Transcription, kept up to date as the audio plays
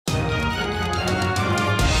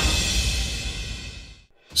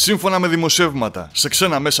Σύμφωνα με δημοσιεύματα σε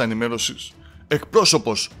ξένα μέσα ενημέρωσης,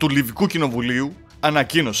 εκπρόσωπος του Λιβυκού Κοινοβουλίου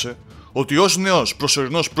ανακοίνωσε ότι ως νέος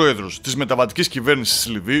προσωρινός πρόεδρος της μεταβατικής κυβέρνησης της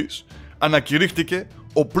Λιβύης ανακηρύχτηκε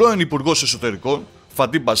ο πρώην υπουργός εσωτερικών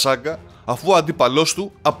Fathi Bashagha, αφού ο αντίπαλός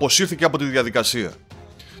του αποσύρθηκε από τη διαδικασία.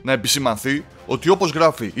 Να επισημανθεί ότι, όπως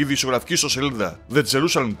γράφει η ειδησιογραφική ιστοσελίδα The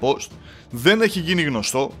Jerusalem Post, δεν έχει γίνει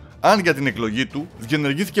γνωστό αν για την εκλογή του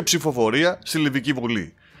διενεργήθηκε ψηφοφορία στη Λιβυκή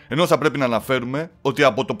Βουλή. Ενώ θα πρέπει να αναφέρουμε ότι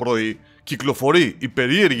από το πρωί κυκλοφορεί η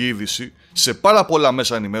περίεργη είδηση σε πάρα πολλά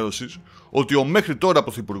μέσα ενημέρωσης ότι ο μέχρι τώρα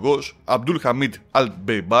πρωθυπουργός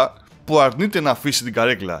al-Dbeibah, που αρνείται να αφήσει την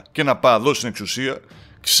καρέκλα και να παραδώσει την εξουσία,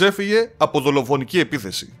 ξέφυγε από δολοφονική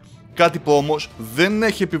επίθεση. Κάτι που όμως δεν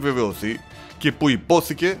έχει επιβεβαιωθεί και που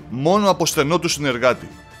υπόθηκε μόνο από στενό του συνεργάτη.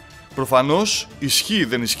 Προφανώς ισχύει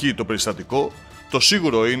δεν ισχύει το περιστατικό, το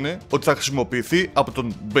σίγουρο είναι ότι θα χρησιμοποιηθεί από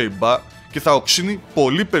τον Dbeibah και θα οξύνει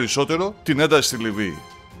πολύ περισσότερο την ένταση στη Λιβύη.